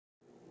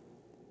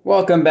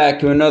Welcome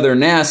back to another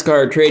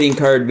NASCAR trading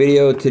card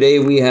video. Today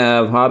we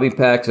have hobby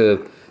packs of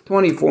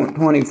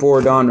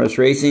 2024 Donruss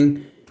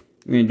Racing.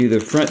 We're going to do the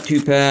front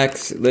two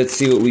packs. Let's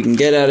see what we can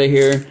get out of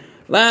here.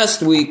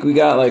 Last week we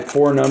got like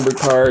 4 numbered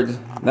cards.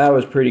 That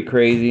was pretty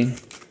crazy.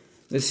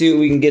 Let's see what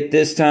we can get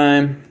this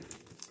time.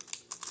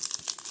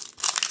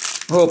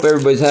 Hope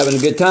everybody's having a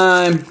good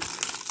time.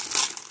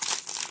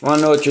 Want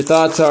to know what your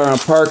thoughts are on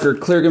Parker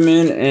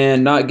Kligerman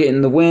and not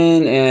getting the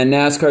win, and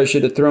NASCAR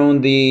should have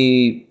thrown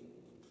the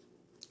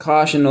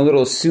caution a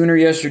little sooner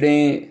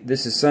yesterday.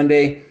 This is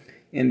Sunday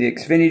in the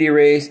Xfinity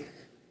race.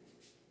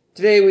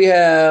 Today we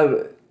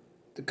have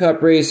the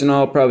Cup race, and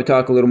I'll probably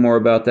talk a little more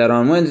about that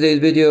on Wednesday's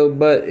video,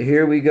 but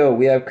here we go.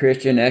 We have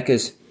Christian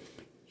Eckes.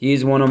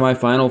 He's one of my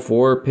final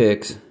 4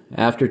 picks.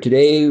 After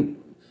today,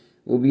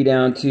 we'll be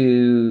down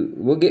to,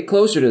 we'll get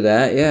closer to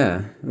that,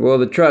 yeah. Well,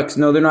 the trucks,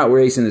 no, they're not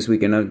racing this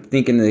weekend. I'm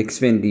thinking the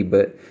Xfinity,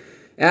 but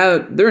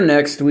they're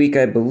next week,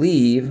 I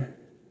believe,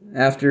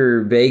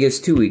 after Vegas,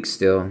 2 weeks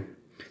still.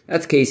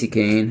 That's Casey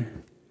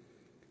Kane.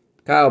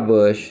 Kyle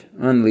Busch,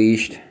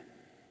 Unleashed.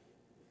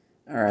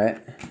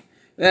 Alright.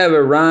 We have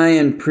a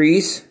Ryan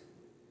Preece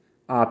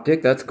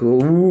optic. That's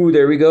cool. Ooh,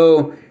 there we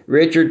go.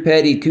 Richard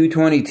Petty,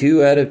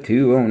 222 out of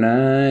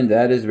 209.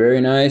 That is very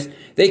nice.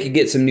 They could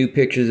get some new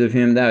pictures of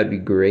him. That would be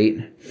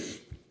great.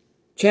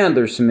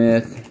 Chandler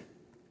Smith.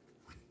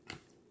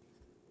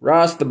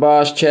 Ross the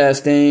Boss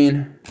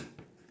Chastain.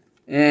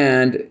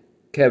 And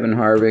Kevin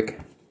Harvick.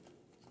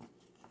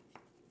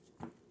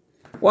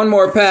 One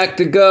more pack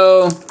to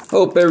go.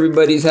 Hope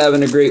everybody's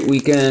having a great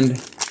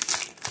weekend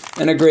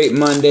and a great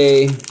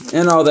Monday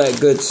and all that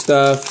good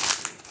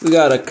stuff. We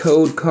got a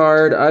code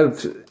card.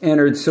 I've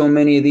entered so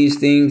many of these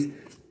things.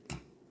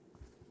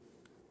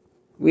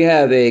 We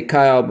have a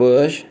Kyle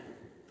Busch.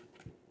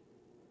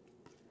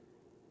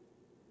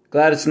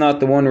 Glad it's not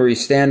the one where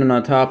he's standing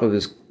on top of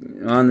his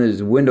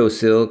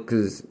windowsill,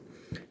 because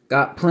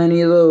got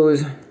plenty of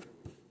those.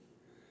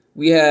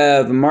 We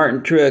have Martin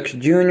Truex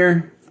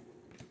Jr.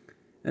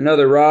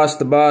 Another Ross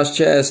the Boss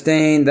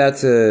Chastain.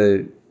 That's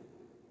a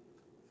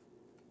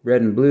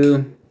red and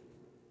blue.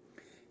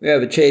 We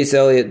have a Chase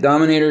Elliott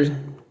Dominator.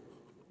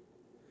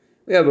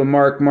 We have a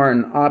Mark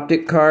Martin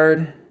optic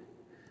card.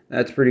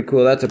 That's pretty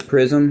cool. That's a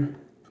prism.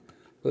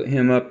 Put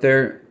him up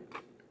there.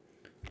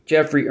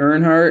 Jeffrey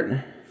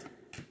Earnhardt.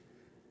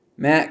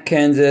 Matt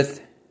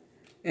Kenseth.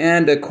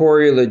 And a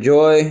Corey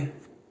LaJoie.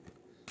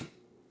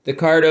 The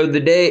card of the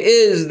day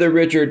is the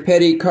Richard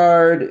Petty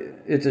card.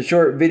 It's a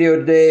short video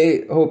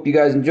today. Hope you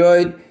guys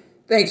enjoyed.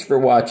 Thanks for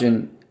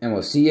watching, and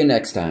we'll see you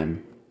next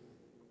time.